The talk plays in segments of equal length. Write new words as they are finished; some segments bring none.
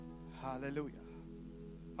Hallelujah.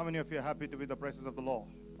 How many of you are happy to be in the presence of the Lord?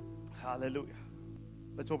 Hallelujah.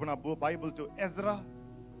 Let's open our Bible to Ezra,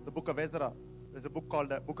 the book of Ezra. There's a book called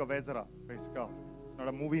the Book of Ezra. Praise God. It's not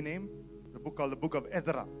a movie name. It's a book called the Book of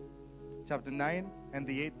Ezra. Chapter 9 and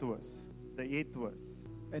the 8th verse. The 8th verse.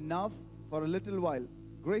 And now, for a little while,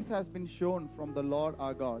 grace has been shown from the Lord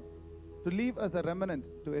our God to leave us a remnant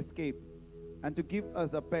to escape and to give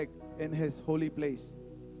us a peg in his holy place,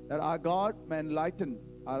 that our God may enlighten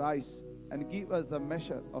our eyes and give us a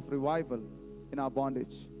measure of revival in our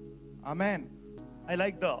bondage. Amen. I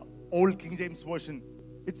like the old King James Version.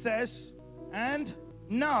 It says, and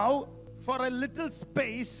now for a little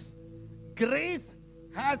space, grace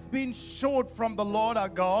has been showed from the Lord our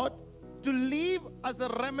God to leave us a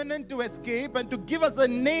remnant to escape and to give us a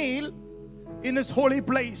nail in his holy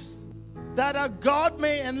place, that our God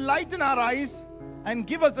may enlighten our eyes and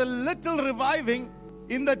give us a little reviving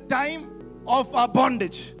in the time of our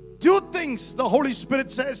bondage. Two things the Holy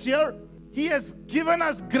Spirit says here. He has given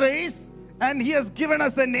us grace and he has given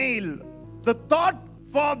us a nail. The thought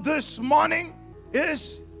for this morning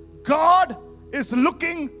is God is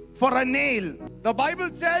looking for a nail. The Bible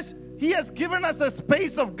says he has given us a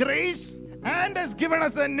space of grace and has given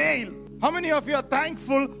us a nail. How many of you are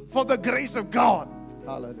thankful for the grace of God?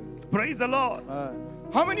 Hallelujah. Praise the Lord.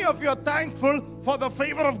 How many of you are thankful for the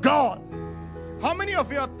favor of God? How many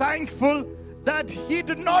of you are thankful that he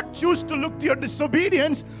did not choose to look to your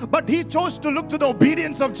disobedience, but he chose to look to the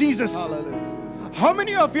obedience of Jesus? Hallelujah. How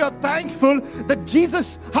many of you are thankful that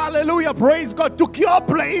Jesus, hallelujah, praise God, took your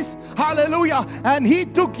place, hallelujah, and he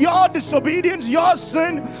took your disobedience, your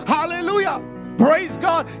sin, hallelujah, praise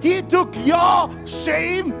God. He took your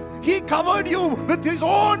shame, he covered you with his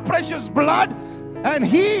own precious blood, and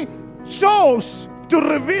he chose to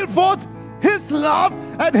reveal forth his love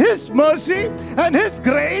and his mercy and his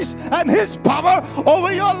grace and his power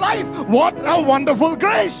over your life. What a wonderful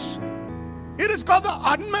grace. It is called the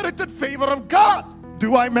unmerited favor of God.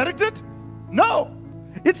 Do I merit it? No.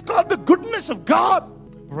 It's called the goodness of God.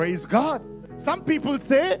 Praise God. Some people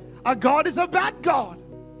say our God is a bad God.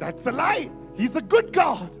 That's a lie. He's a good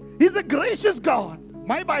God. He's a gracious God.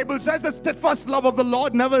 My Bible says the steadfast love of the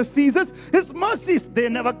Lord never ceases. His mercies, they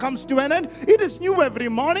never comes to an end. It is new every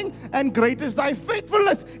morning, and great is thy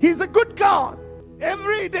faithfulness. He's a good God.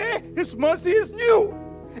 Every day his mercy is new.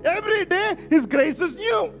 Every day his grace is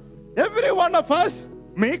new. Every one of us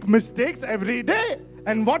make mistakes every day.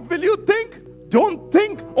 And what will you think? Don't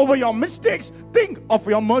think over your mistakes. Think of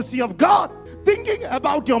your mercy of God. Thinking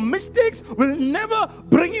about your mistakes will never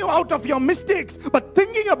bring you out of your mistakes. But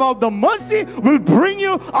thinking about the mercy will bring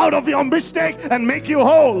you out of your mistake and make you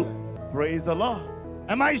whole. Praise the Lord.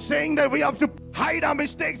 Am I saying that we have to hide our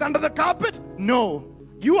mistakes under the carpet? No.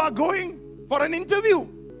 You are going for an interview.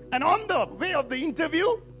 And on the way of the interview,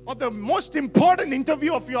 or the most important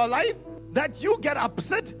interview of your life, that you get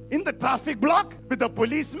upset in the traffic block with the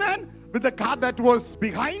policeman, with the car that was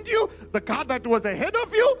behind you, the car that was ahead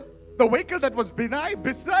of you, the vehicle that was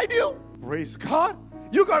beside you. Praise God.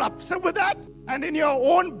 You got upset with that, and in your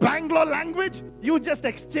own Bangalore language, you just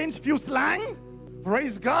exchange few slang.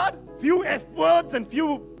 Praise God. Few F words and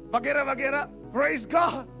few vagera vagera. Praise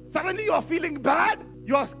God. Suddenly you are feeling bad.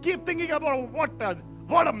 You are keep thinking about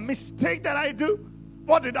what a mistake that I do.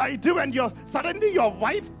 What did I do? And suddenly your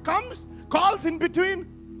wife comes, calls in between,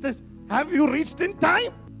 says, have you reached in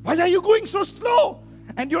time? Why are you going so slow?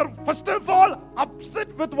 And you're first of all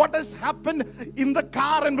upset with what has happened in the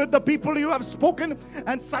car and with the people you have spoken.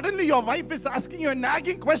 And suddenly your wife is asking you a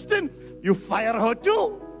nagging question. You fire her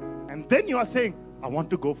too. And then you are saying, I want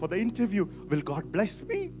to go for the interview. Will God bless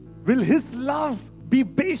me? Will his love be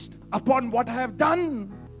based upon what I have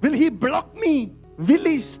done? Will he block me? Will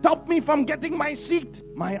he stop me from getting my seat?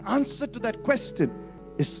 My answer to that question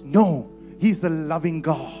is no. He's a loving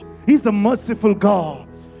God. He's a merciful God.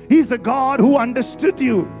 He's a God who understood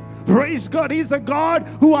you. Praise God. He's a God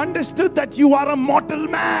who understood that you are a mortal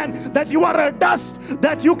man, that you are a dust,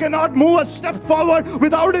 that you cannot move a step forward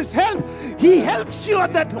without his help. He helps you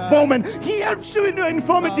at that moment. He helps you in your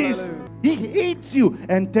infirmities. Hallelujah. He hates you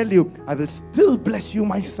and tell you, I will still bless you,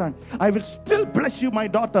 my son. I will still bless you, my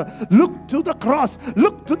daughter. Look to the cross.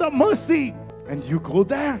 Look to the mercy. And you go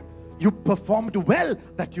there. You performed well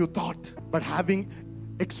that you thought. But having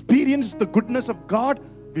experienced the goodness of God,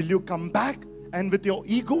 will you come back and with your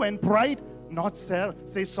ego and pride not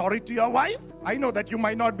say sorry to your wife? I know that you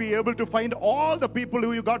might not be able to find all the people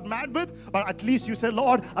who you got mad with, but at least you say,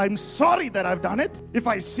 Lord, I'm sorry that I've done it. If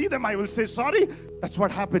I see them, I will say sorry. That's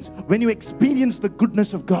what happens. When you experience the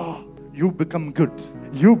goodness of God, you become good.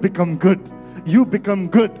 You become good. You become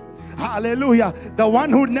good. Hallelujah. The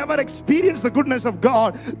one who never experienced the goodness of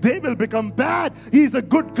God, they will become bad. He's a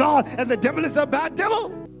good God and the devil is a bad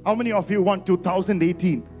devil. How many of you want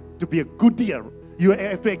 2018 to be a good year? You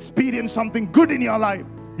have to experience something good in your life.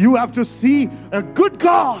 You have to see a good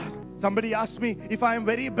God. Somebody asked me, if I am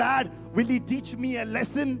very bad, will he teach me a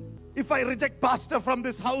lesson? If I reject pastor from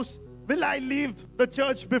this house, will I leave the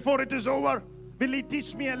church before it is over? Will he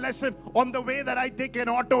teach me a lesson on the way that I take an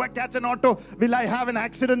auto, I catch an auto? Will I have an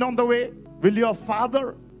accident on the way? Will your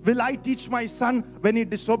father, will I teach my son when he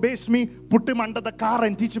disobeys me, put him under the car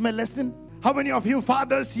and teach him a lesson? How many of you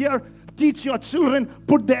fathers here teach your children,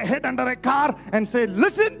 put their head under a car and say,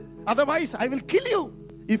 listen, otherwise I will kill you?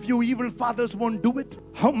 If you evil fathers won't do it,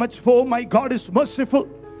 how much more my God is merciful,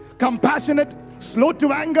 compassionate, slow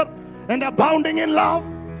to anger, and abounding in love.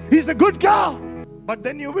 He's a good God. But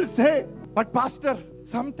then you will say, but pastor,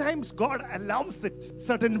 sometimes God allows it,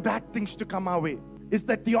 certain bad things to come our way. Is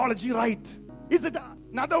that theology right? Is it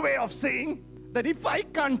another way of saying that if I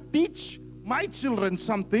can't teach my children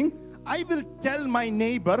something, I will tell my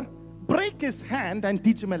neighbor, break his hand and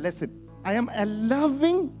teach him a lesson? I am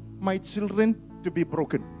allowing my children to be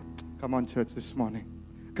broken. Come on, church, this morning.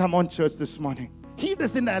 Come on, church, this morning. He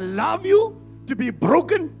doesn't allow you to be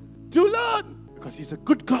broken to learn, because he's a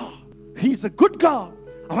good God. He's a good God.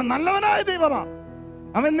 അവൻ നല്ലവനായ ദൈവമാണ്.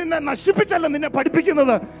 അവൻ നിന്നെ നശിപ്പിച്ചല്ല നിന്നെ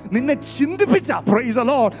പഠിപ്പിക്കുന്നത്, നിന്നെ ചിന്തിപ്പിച്ച. Praise the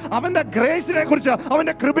Lord. അവന്റെ ഗ്രേസിനെ കുറിച്ച്,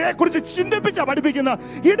 അവന്റെ കൃപയെ കുറിച്ച് ചിന്തിപ്പിച്ച പഠിപ്പിക്കുന്ന.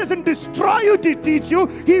 He doesn't destroy you to teach you.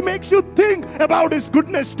 He makes you think about his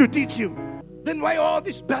goodness to teach you. Then why all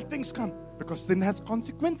these bad things come? Because sin has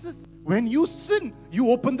consequences. When you sin, you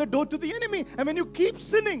open the door to the enemy. And when you keep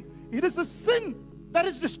sinning, it is a sin that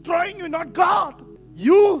is destroying you, not God.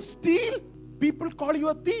 You steal, people call you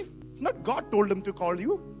a thief. It's not God told them to call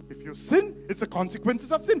you. If you sin, it's the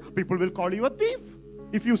consequences of sin. People will call you a thief.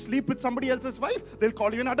 If you sleep with somebody else's wife, they'll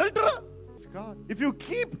call you an adulterer. It's God. If you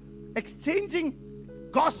keep exchanging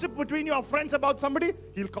gossip between your friends about somebody,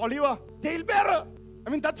 he'll call you a talebearer. I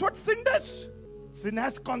mean, that's what sin does. Sin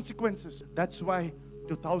has consequences. That's why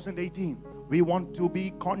 2018, we want to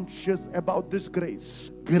be conscious about this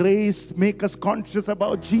grace. Grace makes us conscious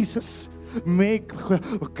about Jesus.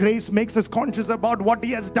 Grace makes us conscious about what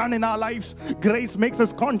he has done in our lives. Grace makes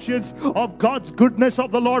us conscious of God's goodness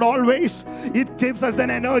of the Lord always. It gives us an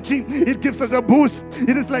energy. It gives us a boost.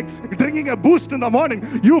 It is like drinking a boost in the morning.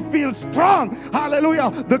 You feel strong.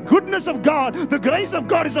 Hallelujah. The goodness of God, the grace of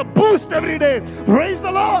God is a boost every day. Praise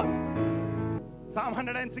the Lord. Psalm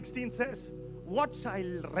 116 says, what shall I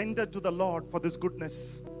render to the Lord for this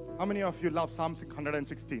goodness? How many of you love Psalm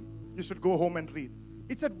 116? You should go home and read.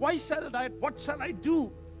 It said, what shall I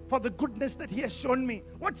do for the goodness that he has shown me?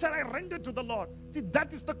 What shall I render to the Lord? See,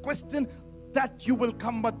 that is the question that you will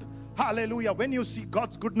come with. Hallelujah. When you see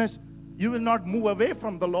God's goodness, you will not move away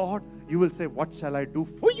from the Lord. You will say, what shall I do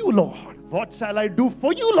for you, Lord? What shall I do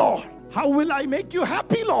for you, Lord? How will I make you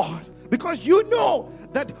happy, Lord? Because you know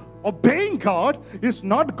that obeying God is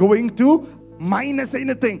not going to minus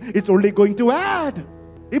anything. It's only going to add.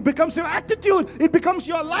 It becomes your attitude. It becomes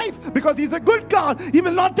your life, because he's a good God. He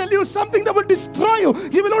will not tell you something that will destroy you.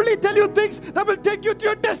 He will only tell you things that will take you to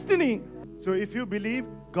your destiny. So if you believe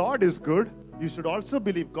God is good, you should also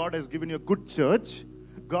believe God has given you a good church.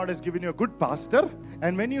 God has given you a good pastor.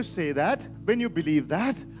 And when you say that, when you believe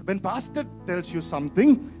that, when pastor tells you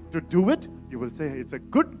something to do it, you will say, it's a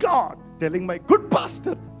good God telling my good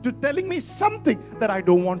pastor to telling me something that I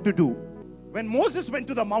don't want to do. When Moses went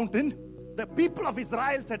to the mountain, the people of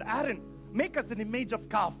Israel said, Aaron, make us an image of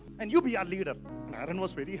calf and you be our leader. And Aaron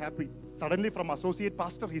was very happy. Suddenly from associate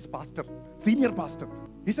pastor, he's pastor, senior pastor.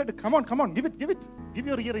 He said, come on, give it. Give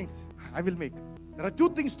your earrings. I will make. There are two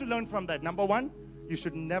things to learn from that. Number one, you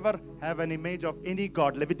should never have an image of any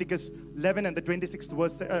God. Leviticus 11 and the 26th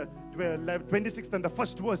verse, 26th and the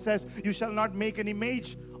first verse says, you shall not make an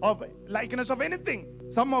image of likeness of anything.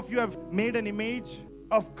 Some of you have made an image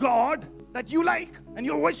of God that you like and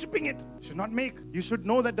you're worshiping it. You should not make. You should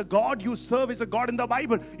know that the God you serve is a God in the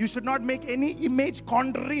Bible. You should not make any image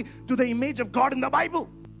contrary to the image of God in the Bible.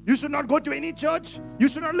 You should not go to any church. You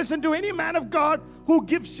should not listen to any man of God who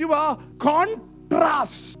gives you a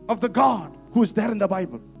contrast of the God who is there in the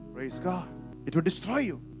Bible. Praise God. It will destroy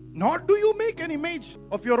you. Nor do you make an image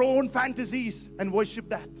of your own fantasies and worship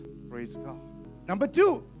that. Praise God. Number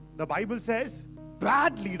two, the Bible says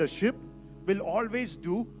bad leadership will always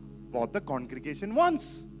do what the congregation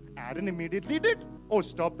wants. Aaron immediately did. Oh,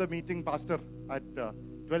 stop the meeting, pastor, at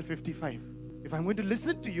 12:55. If I'm going to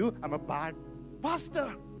listen to you, I'm a bad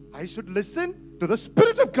pastor. I should listen to the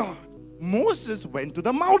Spirit of God. Moses went to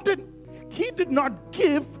the mountain. He did not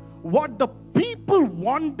give what the people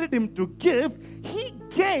wanted him to give. He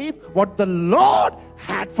gave what the Lord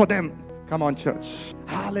had for them. Come on, church.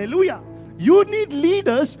 Hallelujah. You need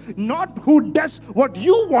leaders not who does what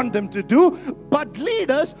you want them to do, but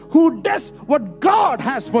leaders who does what God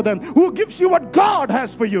has for them, who gives you what God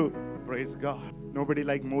has for you. Praise God. Nobody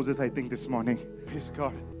like Moses, I think, this morning. Praise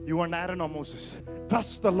God. You want Aaron or Moses?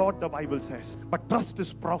 Trust the Lord, the Bible says. But trust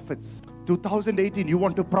his prophets. 2018, you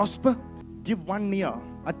want to prosper? Give 1 year.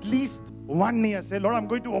 At least 1 year. Say, Lord, I'm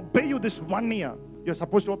going to obey you this 1 year. You're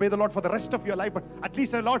supposed to obey the Lord for the rest of your life, but at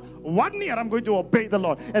least say, Lord, 1 year I'm going to obey the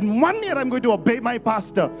Lord. And 1 year I'm going to obey my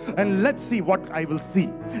pastor. And let's see what I will see.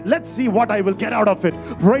 Let's see what I will get out of it.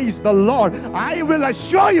 Praise the Lord. I will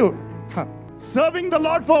assure you, serving the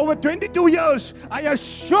Lord for over 22 years, I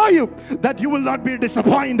assure you that you will not be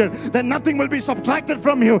disappointed, that nothing will be subtracted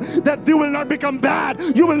from you, that you will not become bad,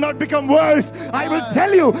 you will not become worse. I will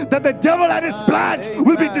tell you that the devil and his plans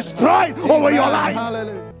will be destroyed over your life.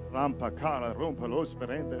 Hallelujah.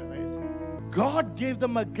 God gave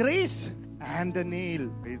them a grace and a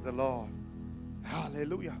nail. Praise the Lord.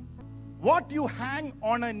 Hallelujah. What you hang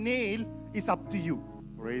on a nail is up to you.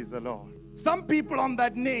 Praise the Lord. Some people on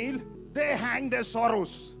that nail, they hang their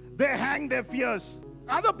sorrows, they hang their fears.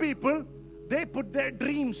 Other people, they put their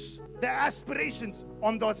dreams, their aspirations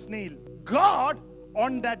on that nail. God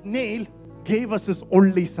on that nail gave us his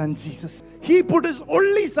only son Jesus. He put his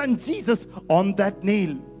only son Jesus on that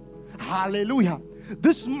nail. Hallelujah.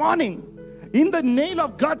 This morning, in the nail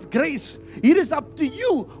of God's grace, it is up to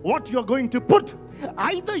you what you're going to put.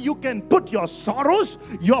 Either you can put your sorrows,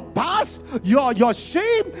 your past, your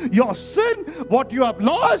shame, your sin, what you have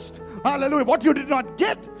lost, hallelujah, what you did not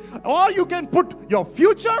get, or you can put your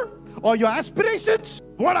future or your aspirations,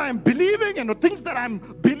 what I'm believing and the things that I'm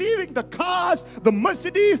believing, the cars, the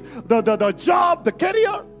Mercedes, the job, the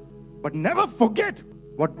career. But never forget,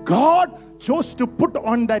 what God chose to put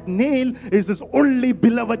on that nail is his only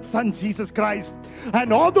beloved son, Jesus Christ.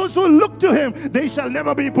 And all those who look to him, they shall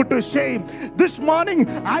never be put to shame. This morning,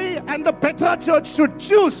 I and the Petra church should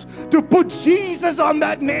choose to put Jesus on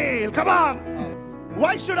that nail. Come on.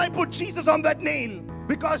 Why should I put Jesus on that nail?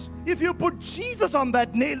 Because if you put Jesus on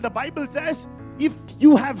that nail, the Bible says, if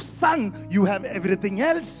you have son, you have everything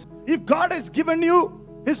else. If God has given you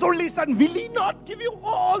his only son, will he not give you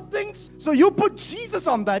all things? So you put Jesus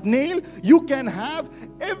on that nail, you can have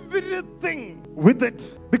everything with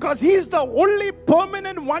it. Because he is the only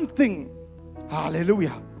permanent one thing.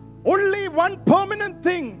 Hallelujah. Only one permanent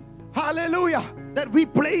thing. Hallelujah. That we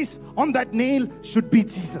place on that nail should be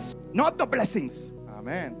Jesus. Not the blessings.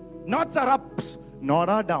 Amen. Not our ups, nor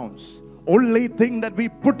our downs. Only thing that we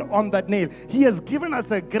put on that nail. He has given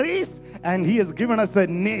us a grace and he has given us a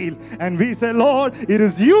nail. And we say, Lord, it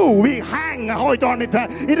is you. We hang on it.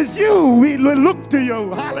 It is you. We will look to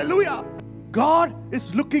you. Hallelujah. God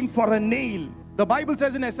is looking for a nail. The Bible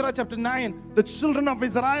says in Ezra chapter 9, the children of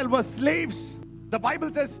Israel were slaves. The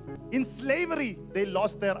Bible says in slavery, they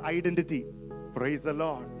lost their identity. Praise the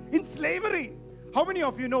Lord. In slavery, how many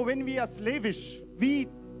of you know when we are slavish, we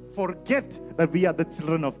forget that we are the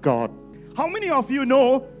children of God? How many of you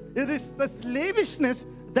know it is the slavishness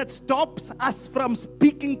that stops us from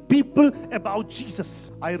speaking people about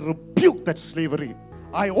Jesus? I rebuke that slavery.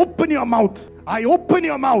 I open your mouth. I open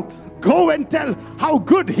your mouth. Go and tell how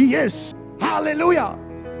good he is. Hallelujah.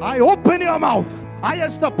 I open your mouth. I,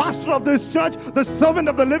 as the pastor of this church, the servant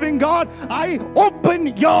of the living God, I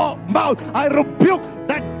open your mouth. I rebuke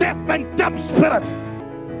that deaf and dumb spirit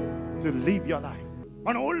to leave your life.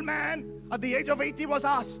 An old man at the age of 80 was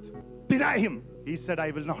asked, deny him. He said,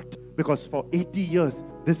 I will not. Because for 80 years,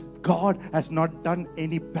 this God has not done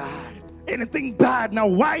anything bad. Now,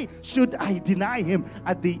 why should I deny him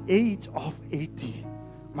at the age of 80?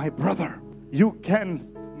 My brother, you can.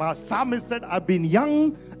 My psalmist said, I've been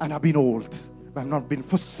young and I've been old. I've not been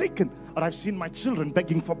forsaken, or I've seen my children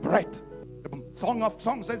begging for bread. The Song of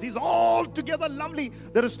Songs says he's altogether lovely.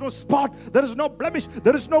 There is no spot, there is no blemish,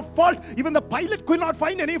 there is no fault. Even the pilot could not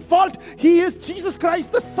find any fault. He is Jesus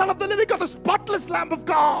Christ, the Son of the living God, the spotless Lamb of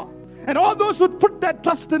God. And all those who put their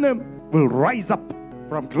trust in him will rise up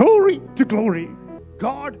from glory to glory.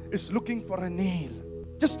 God is looking for a nail.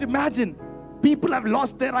 Just imagine, people have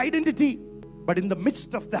lost their identity. But in the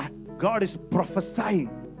midst of that, God is prophesying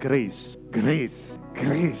grace, grace,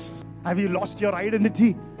 grace. Have you lost your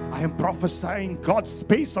identity? I am prophesying God's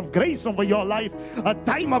space of grace over your life. A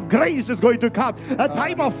time of grace is going to come. A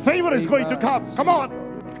time of favor is going to come. Come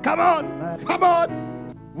on. Come on. Come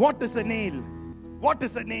on. What is a nail? What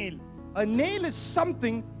is a nail? A nail is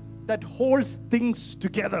something that holds things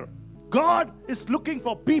together. God is looking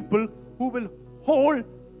for people who will hold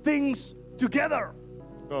things together.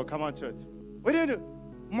 Oh, come on, church. What do you do?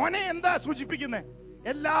 Mone enda sujipikkunne.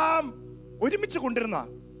 എല്ലാം ഒരുമിച്ച് കൊണ്ടിരുന്ന,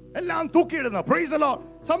 എല്ലാം തൂക്കിയിടുന്ന. Praise the Lord.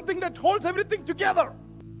 Something that holds everything together.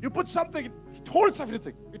 You put something, it holds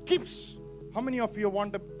everything. It keeps. How many of you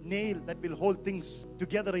want a nail that will hold things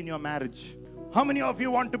together in your marriage? How many of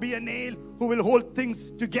you want to be a nail who will hold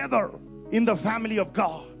things together in the family of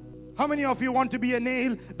God? How many of you want to be a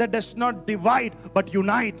nail that does not divide but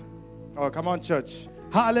unite? Oh, come on, church.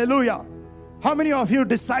 Hallelujah. How many of you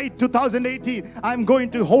decide 2018, I'm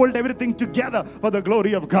going to hold everything together for the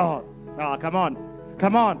glory of God? Ah, come on.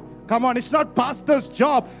 Come on. Come on. It's not pastor's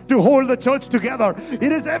job to hold the church together.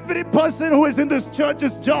 It is every person who is in this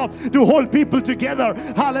church's job to hold people together.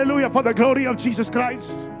 Hallelujah. For the glory of Jesus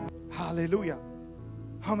Christ. Hallelujah.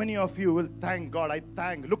 How many of you will thank God? I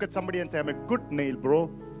thank. Look at somebody and say, I'm a good nail, bro.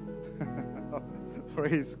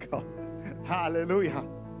 Praise God. Hallelujah.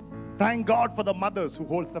 Thank God for the mothers who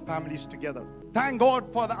holds the families together. Thank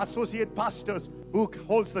God for the associate pastors who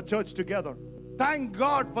holds the church together. Thank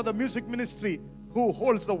God for the music ministry who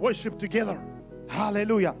holds the worship together.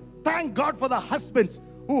 Hallelujah. Thank God for the husbands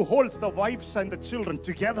who holds the wives and the children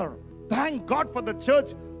together. Thank God for the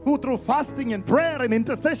church who through fasting and prayer and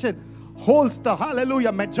intercession holds the,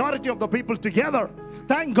 hallelujah, majority of the people together.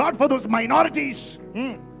 Thank God for those minorities.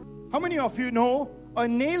 How many of you know a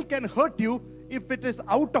nail can hurt you if it is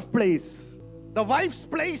out of place? The wife's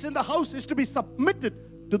place in the house is to be submitted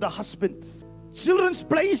to the husband. Children's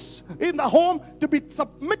place in the home to be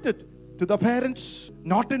submitted to the parents.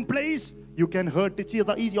 Not in place, you can hurt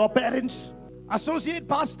your parents. Associate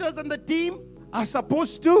pastors and the team are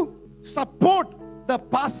supposed to support the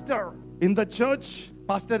pastor in the church.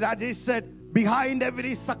 Pastor Rajesh said, behind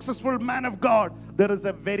every successful man of God, there is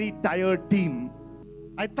a very tired team.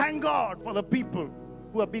 I thank God for the people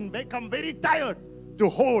who have become very tired to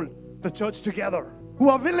hold the church together, who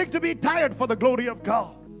are willing to be tired for the glory of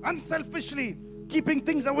God, unselfishly keeping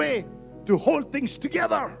things away to hold things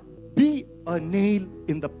together. Be a nail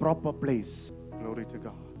in the proper place. Glory to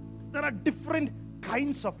God. There are different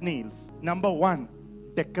kinds of nails. Number one,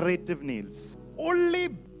 decorative nails.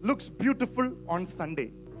 Only looks beautiful on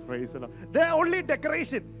Sunday. Praise the Lord. They are only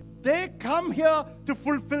decoration. They come here to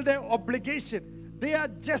fulfill their obligation. They are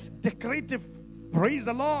just decorative. Praise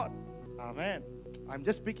the Lord. Amen. I'm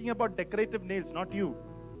just speaking about decorative nails, not you.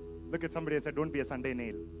 Look at somebody and say, don't be a Sunday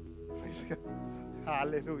nail. Praise God.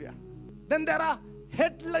 Hallelujah. Then there are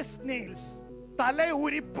headless nails. Tale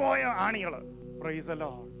uripoya aaniyal. Praise the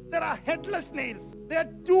Lord. There are headless nails. They are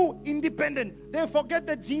too independent. They forget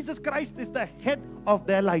that Jesus Christ is the head of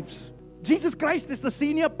their lives. Jesus Christ is the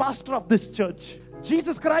senior pastor of this church.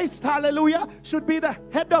 Jesus Christ, hallelujah, should be the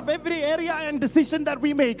head of every area and decision that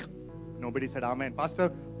we make. Nobody said amen.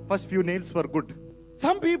 Pastor, first few nails were good.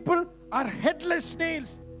 Some people are headless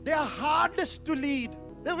nails. They are hardest to lead.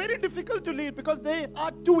 They're very difficult to lead because they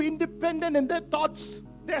are too independent in their thoughts.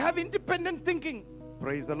 They have independent thinking.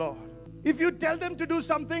 Praise the Lord. If you tell them to do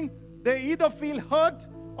something, they either feel hurt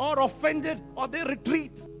or offended or they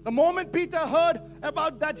retreat. The moment Peter heard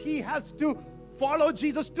about that he has to follow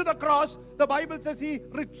Jesus to the cross, the Bible says he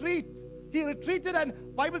retreated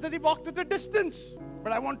and Bible says he walked at a distance.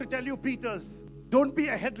 But I want to tell you, Peters, don't be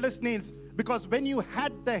a headless nails, because when you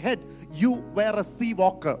had the head, you were a sea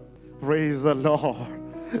walker. Praise the Lord.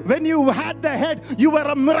 When you had the head, you were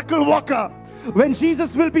a miracle walker. When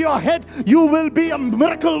Jesus will be your head, you will be a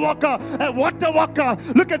miracle walker, a water walker.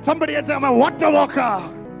 Look at somebody and say, I'm a water walker.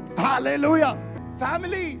 Hallelujah.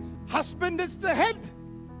 Families, husband is the head.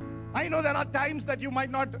 I know there are times that you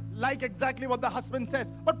might not like exactly what the husband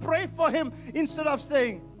says, but pray for him instead of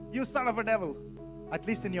saying, you son of a devil, at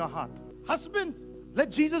least in your heart. Husband,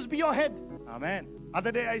 let Jesus be your head. Amen.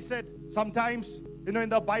 Other day I said, sometimes, in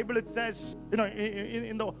the Bible it says,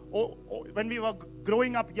 when we were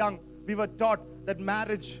growing up young, we were taught that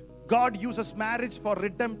marriage, God uses marriage for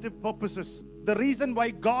redemptive purposes. The reason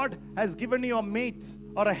why God has given you a mate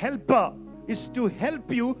or a helper is to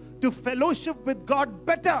help you to fellowship with God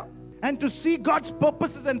better and to see God's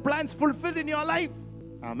purposes and plans fulfilled in your life.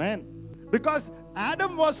 Amen. Because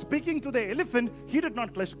Adam was speaking to the elephant, he did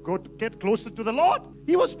not get closer to the Lord.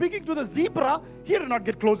 He was speaking to the zebra, he did not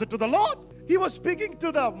get closer to the Lord. He was speaking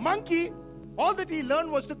to the monkey, all that he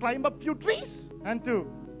learned was to climb up few trees and to,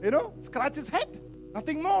 scratch his head.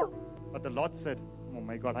 Nothing more. But the Lord said, oh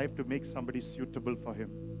my God, I have to make somebody suitable for him.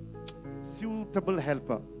 Suitable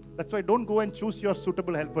helper. That's why don't go and choose your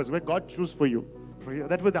suitable helpers where God choose for you.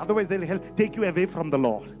 That way, otherwise they'll take you away from the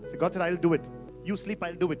Lord. So God said, I'll do it. You sleep,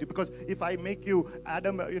 I'll do it. Because if I make you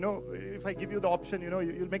Adam, if I give you the option,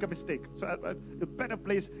 you'll make a mistake. So the better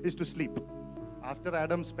place is to sleep. After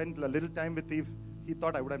Adam spent a little time with Eve, he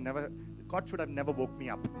thought God should have never woke me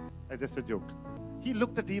up. That's just a joke. He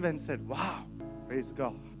looked at Eve and said, wow, Praise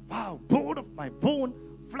God. Wow, bone of my bone,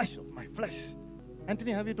 flesh of my flesh.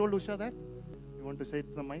 Anthony, have you told Usha that? You want to say it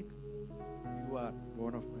to the mic? You are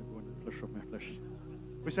bone of my bone and flesh of my flesh.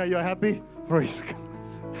 Usha, you are happy? Praise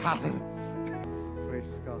God. Hallelujah.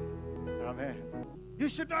 Praise God. Amen. You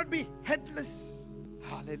should not be headless.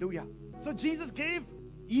 Hallelujah. So Jesus gave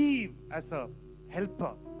Eve as a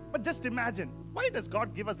helper. But just imagine, why does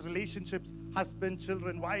God give us relationships, husband,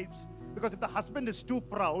 children, wives? Because if the husband is too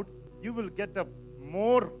proud, you will get a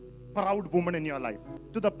more proud woman in your life,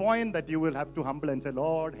 to the point that you will have to humble and say,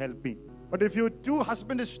 Lord, help me. But if your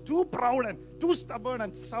husband is too proud and too stubborn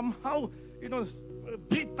and somehow,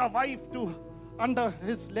 beat the wife under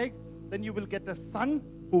his leg, then you will get a son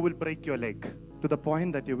who will break your leg, to the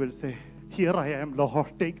point that you will say, here I am,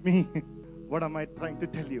 Lord, take me. What am I trying to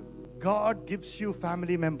tell you? God gives you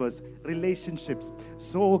family members, relationships,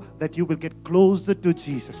 so that you will get closer to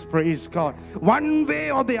Jesus. Praise God. One way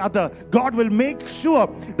or the other, God will make sure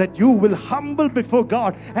that you will humble before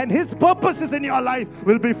God, and His purposes in your life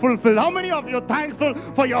will be fulfilled. How many of you are thankful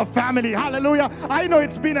for your family? Hallelujah. I know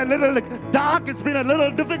it's been a little dark, it's been a little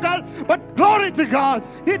difficult, but glory to God.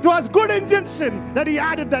 It was good intention that He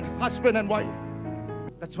added that husband and wife.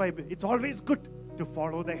 That's why it's always good to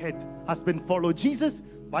follow the head. Husband follow Jesus,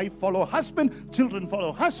 wife follow husband, children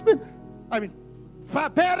follow husband.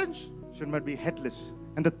 Parents should not be headless.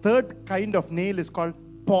 And the third kind of nail is called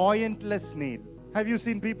pointless nail. Have you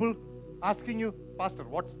seen people asking you, Pastor,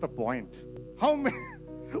 what's the point?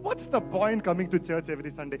 What's the point coming to church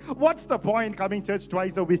every Sunday? What's the point coming church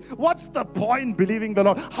twice a week? What's the point believing the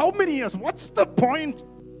Lord? How many years? What's the point?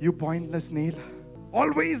 You pointless nail.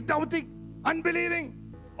 Always doubting, unbelieving,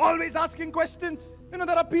 always asking questions. There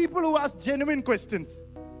are people who ask genuine questions.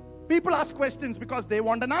 People ask questions because they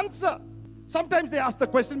want an answer. Sometimes they ask the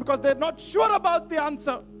question because they're not sure about the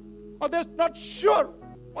answer, or they're not sure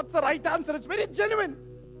what's the right answer. It's very genuine.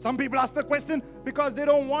 Some people ask the question because they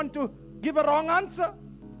don't want to give a wrong answer.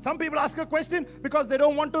 Some people ask a question because they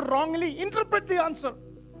don't want to wrongly interpret the answer.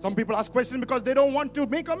 Some people ask questions because they don't want to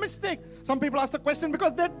make a mistake. Some people ask the question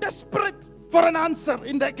because they're desperate for an answer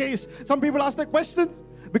in their case. Some people ask the questions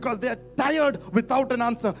because they are tired without an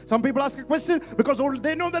answer. Some people ask a question because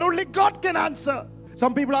they know that only God can answer.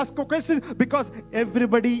 Some people ask a question because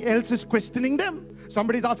everybody else is questioning them.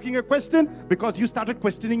 Somebody's asking a question because you started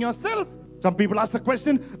questioning yourself. Some people ask the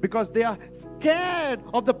question because they are scared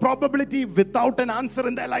of the probability without an answer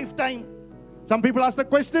in their lifetime. Some people ask the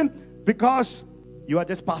question because you are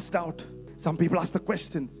just passed out. Some people ask the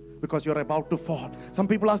questions because you're about to fall. Some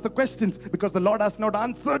people ask the questions because the Lord has not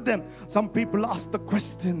answered them. Some people ask the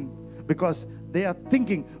question because they are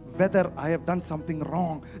thinking whether I have done something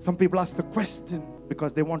wrong. Some people ask the question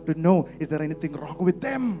because they want to know, is there anything wrong with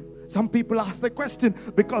them? Some people ask the question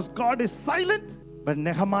because God is silent. But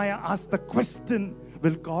Nehemiah asked the question,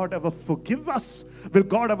 will God ever forgive us? Will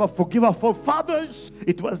God ever forgive our forefathers?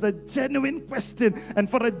 It was a genuine question. And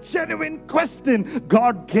for a genuine question,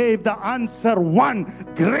 God gave the answer one: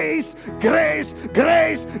 grace, grace,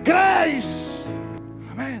 grace, grace.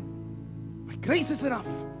 Amen. My grace is enough.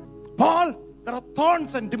 Paul, there are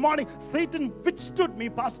thorns and demonic. Satan withstood me,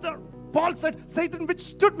 Pastor. Paul said, Satan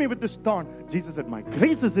withstood me with this thorn. Jesus said, my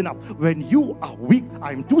grace is enough. When you are weak,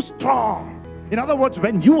 I am too strong. In other words,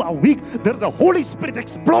 when you are weak, there is a Holy Spirit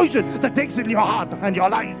explosion that takes in your heart and your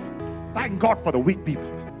life. Thank God for the weak people.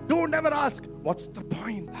 Don't ever ask, what's the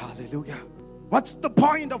point? Hallelujah. What's the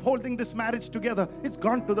point of holding this marriage together? It's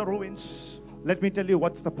gone to the ruins. Let me tell you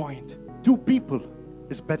what's the point. 2 people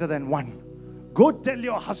is better than 1. Go tell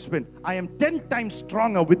your husband, I am 10 times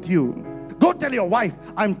stronger with you. Go tell your wife,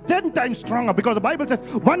 I'm 10 times stronger, because the Bible says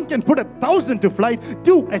 1 can put 1,000 to flight,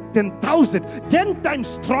 2 at 10,000. 10 times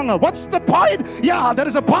stronger. What's the point? Yeah, there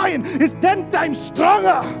is a point. It's 10 times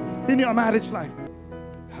stronger in your marriage life.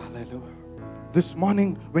 Hallelujah. This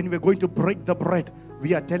morning, when we're going to break the bread,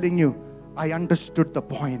 we are telling you, I understood the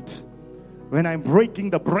point. When I'm breaking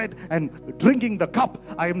the bread and drinking the cup,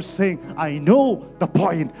 I am saying, I know the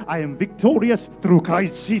point. I am victorious through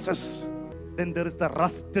Christ Jesus. Then there is the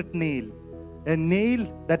rusted nail. A nail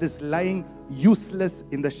that is lying useless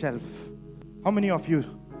in the shelf. How many of you,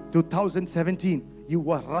 2017, you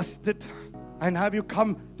were rusted? And have you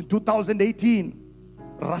come to 2018,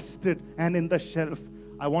 rusted and in the shelf?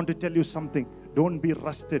 I want to tell you something. Don't be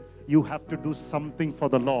rusted. You have to do something for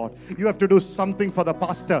the Lord. You have to do something for the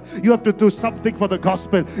pastor. You have to do something for the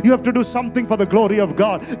gospel. You have to do something for the glory of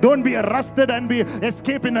God. Don't be rusted and be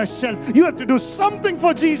escape in a shelf. You have to do something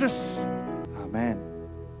for Jesus. Amen.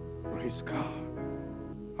 Praise God.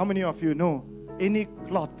 How many of you know any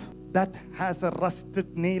cloth that has a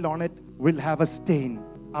rusted nail on it will have a stain?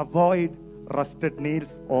 Avoid rusted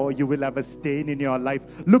nails, or you will have a stain in your life.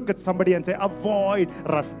 Look at somebody and say, avoid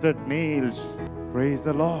rusted nails. Praise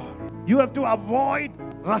the Lord. You have to avoid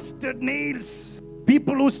rusted nails.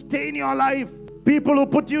 People who stain your life, people who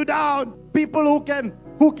put you down, people who can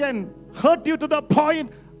hurt you to the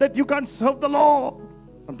point that you can't serve the Lord.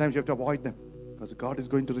 Sometimes you have to avoid them, because God is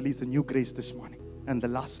going to release a new grace this morning. And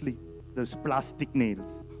lastly, there's plastic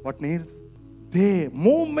nails. What nails? The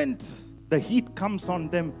moment the heat comes on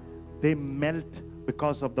them, they melt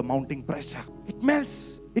because of the mounting pressure. It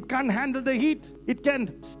melts. It can't handle the heat. It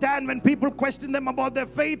can stand when people question them about their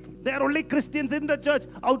faith. They are only Christians in the church.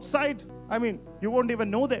 Outside, you won't even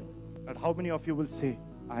know them. But how many of you will say,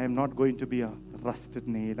 I am not going to be a rusted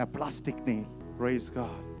nail, a plastic nail? Praise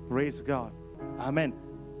God. Praise God. Amen.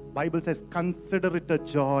 Bible says, consider it a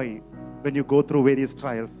joy when you go through various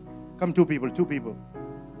trials. Come, two people.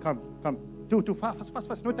 Come. Two,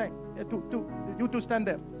 fast, no time. Yeah, two. You two stand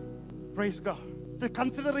there. Praise God. Say,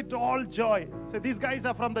 consider it all joy. Say, these guys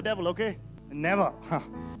are from the devil, okay? Never.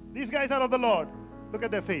 These guys are of the Lord. Look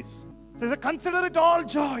at their face. Say, consider it all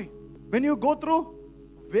joy when you go through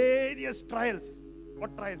various trials.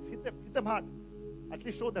 What trials? Hit them hard. At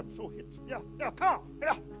least show hit. Yeah, come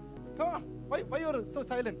on. Why you're so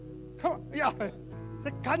silent? Come on, yeah.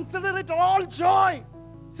 Say, consider it all joy.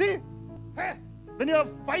 See, when you're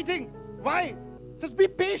fighting, why? Just be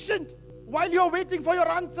patient while you're waiting for your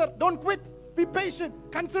answer. Don't quit. Be patient.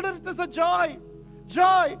 Consider it as a joy.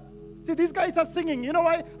 Joy. See, these guys are singing. You know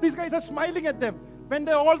why? These guys are smiling at them. When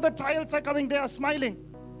all the trials are coming, they are smiling.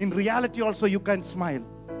 In reality also, you can smile.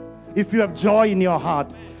 If you have joy in your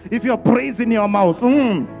heart, if you have praise in your mouth,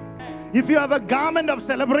 if you have a garment of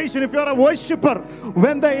celebration, if you're a worshiper,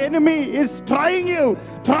 when the enemy is trying you,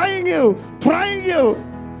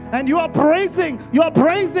 and you are praising,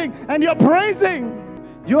 and you're praising,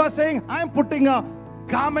 you are saying, I'm putting a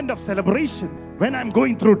garment of celebration when I'm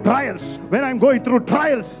going through trials.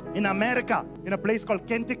 In America, in a place called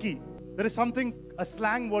Kentucky, there is a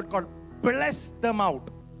slang word called bless them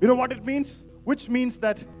out. You know what it means? Which means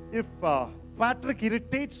that if Patrick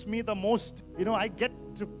irritates me the most, I get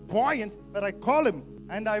to point where I call him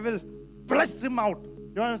and I will bless him out.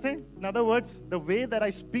 You know what I'm saying? In other words, the way that I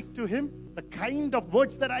speak to him, the kind of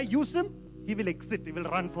words that I use him, he will exit, he will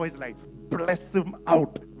run for his life. Bless him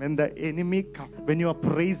out. When the enemy comes, when you are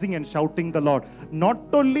praising and shouting the Lord, not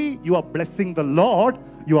only you are blessing the Lord,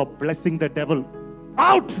 you are blessing the devil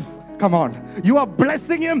out. Come on. You are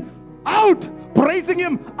blessing him out, praising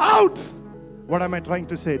him out. What am I trying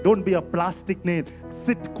to say? Don't be a plastic nail.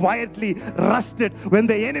 Sit quietly, rusted. When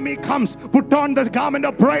the enemy comes, put on the garment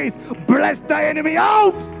of praise. Bless the enemy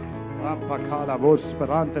out.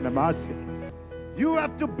 You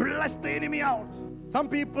have to bless the enemy out. Some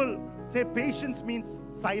people say patience means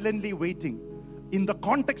silently waiting. In the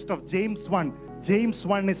context of James 1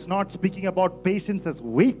 is not speaking about patience as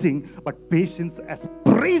waiting, but patience as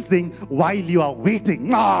praising while you are waiting.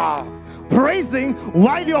 Praising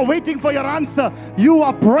while you are waiting for your answer. You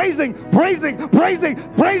are praising,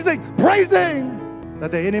 that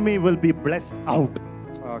the enemy will be blessed out.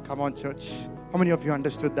 Come on, church. How many of you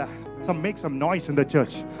understood that? Make some noise in the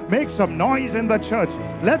church. Make some noise in the church.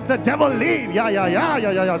 Let the devil leave.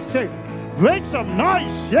 Yeah. Say, make some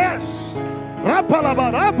noise. Yes.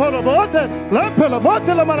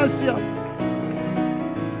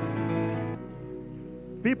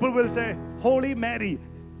 People will say, Holy Mary,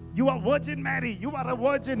 you are Virgin Mary, you are a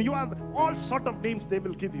virgin, you are all sort of names they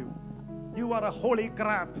will give you. You are a holy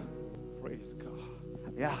crab. Praise God.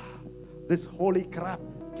 Yeah, this holy crab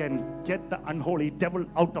can get the unholy devil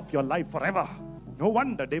out of your life forever. No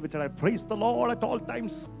wonder David said, I praise the Lord at all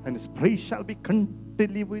times, and his praise shall be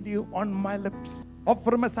continually with you on my lips.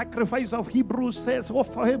 Offer him a sacrifice of Hebrews says,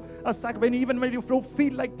 offer him a sacrifice. Even when you don't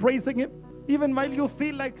feel like praising him, even while you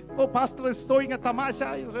feel like, oh, pastor is throwing a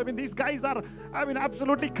tamasha, these guys are,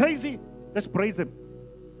 absolutely crazy. Just praise him.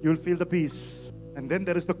 You'll feel the peace. And then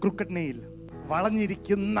there is the crooked nail.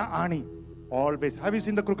 Always. Have you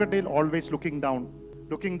seen the crooked nail? Always looking down.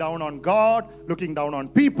 Looking down on God, looking down on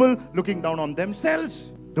people, looking down on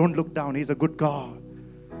themselves. Don't look down. He's a good God.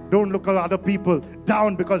 Don't look at other people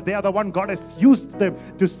down, because they are the one God has used them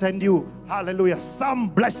to send you, hallelujah, some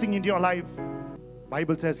blessing into your life.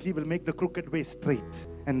 Bible says he will make the crooked way straight.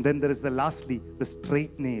 And then there is lastly, the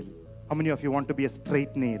straight nail. How many of you want to be a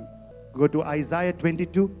straight nail? Go to Isaiah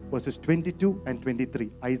 22 verses 22 and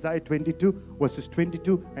 23. Isaiah 22 verses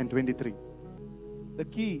 22 and 23. The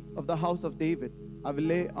key of the house of David I will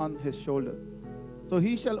lay on his shoulder. So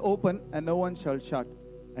he shall open and no one shall shut.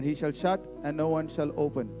 And he shall shut and no one shall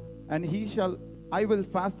open. And he shall I will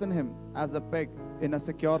fasten him as a peg in a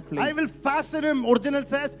secure place. I will fasten him, original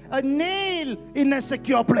says, a nail in a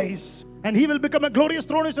secure place. And he will become a glorious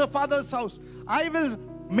throne in your father's house. I will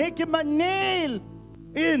make him a nail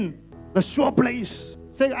in the sure place.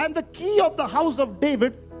 Say, and the key of the house of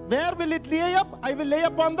David, where will it lay up? I will lay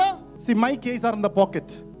up on the... See, my keys are in the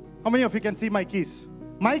pocket. How many of you can see my keys?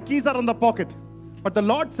 My keys are in the pocket. But the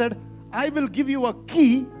Lord said, I will give you a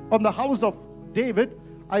key on the house of David.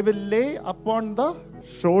 I will lay upon the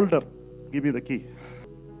shoulder. Give you the key.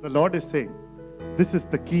 The Lord is saying, this is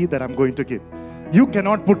the key that I'm going to give. You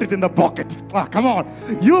cannot put it in the pocket. Come on.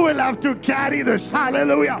 You will have to carry this.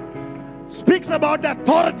 Hallelujah. Speaks about the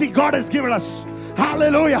authority God has given us.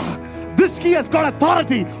 Hallelujah. This key has got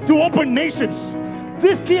authority to open nations.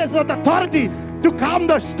 This key has got authority to calm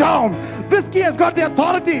the storm. This key has got the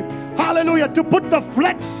authority, hallelujah, to put the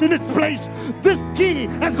flesh in its place. This key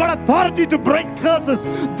has got authority to break curses.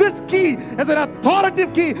 This key is an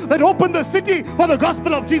authoritative key that opened the city for the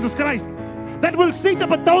gospel of Jesus Christ, that will seat up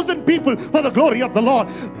 1,000 people for the glory of the Lord.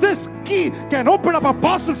 This key can open up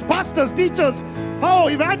apostles, pastors, teachers,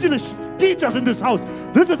 evangelists, teachers in this house.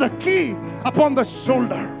 This is a key upon the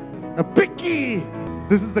shoulder, a big key.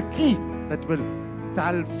 This is the key that will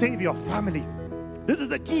save your family. This is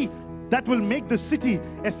the key that will make the city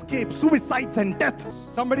escape suicides and death.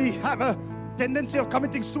 Somebody have a tendency of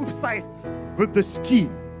committing suicide. With this key,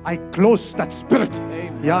 I close that spirit.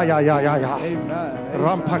 Amen. Yeah. Amen.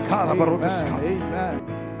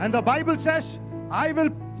 Amen. And the Bible says, I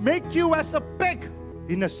will make you as a peg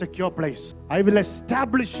in a secure place. I will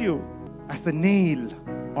establish you as a nail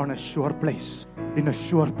on a sure place. In a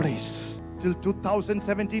sure place. Till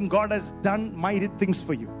 2017, God has done mighty things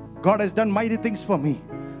for you. God has done mighty things for me.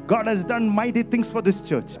 God has done mighty things for this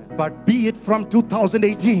church. But be it from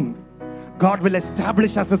 2018, God will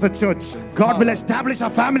establish us as a church. God will establish our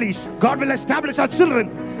families. God will establish our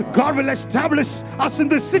children. God will establish us in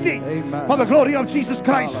this city. Amen. For the glory of Jesus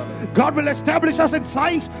Christ. God will establish us in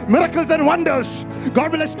signs, miracles and wonders.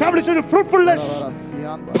 God will establish us in fruitfulness,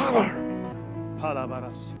 power.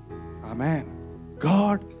 Amen.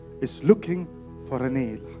 God is looking for a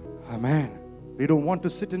nail. Amen. We don't want to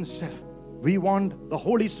sit in self. We want the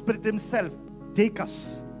Holy Spirit Himself take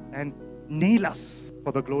us and nail us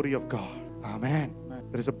for the glory of God. Amen.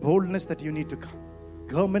 There is a boldness that you need to come.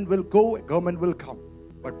 Government will go, government will come.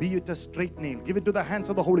 But be it a straight nail. Give it to the hands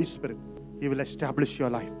of the Holy Spirit. He will establish your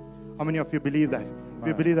life. How many of you believe that? If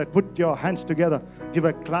you believe that, put your hands together. Give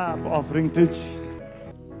a clap offering to Jesus.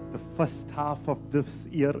 The first half of this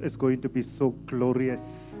year is going to be so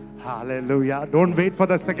glorious. Hallelujah. Don't wait for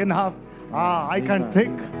the second half. I can't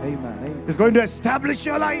think. Amen. He's going to establish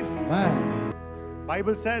your life. Amen.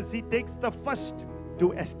 Bible says He takes the first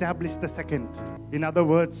to establish the second. In other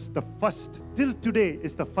words, the first till today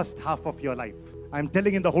is the first half of your life. I'm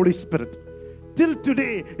telling in the Holy Spirit. Till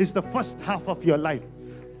today is the first half of your life.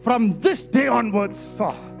 From this day onwards,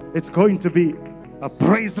 it's going to be a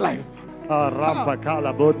praise life. Hallelujah.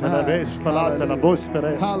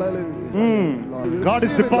 God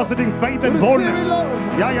is depositing faith and boldness.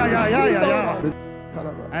 Yeah.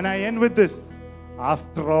 And I end with this.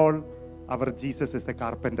 After all, our Jesus is the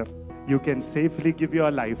carpenter. You can safely give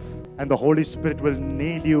your life, and the Holy Spirit will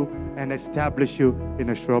nail you and establish you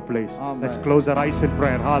in a sure place. Amen. Let's close our eyes in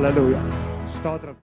prayer. Hallelujah.